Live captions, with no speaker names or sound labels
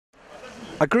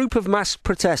A group of masked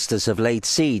protesters have laid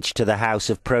siege to the house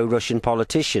of pro-Russian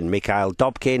politician Mikhail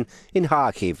Dobkin in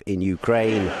Kharkiv in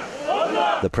Ukraine.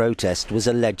 The protest was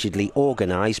allegedly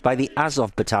organised by the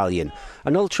Azov Battalion,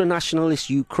 an ultra-nationalist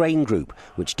Ukraine group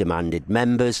which demanded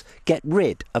members get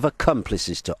rid of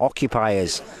accomplices to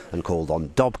occupiers and called on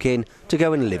Dobkin to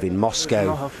go and live in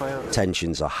Moscow.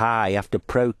 Tensions are high after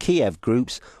pro-Kiev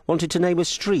groups wanted to name a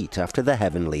street after the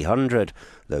Heavenly Hundred,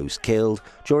 those killed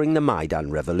during the Maidan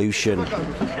Revolution.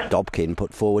 Dobkin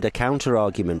put forward a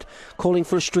counter-argument, calling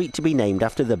for a street to be named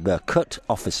after the Berkut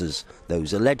officers,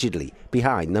 those allegedly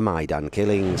behind the Maidan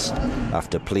killings.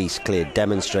 After police cleared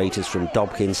demonstrators from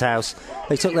Dobkin's house,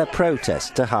 they took their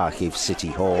protest to Kharkiv City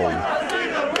Hall.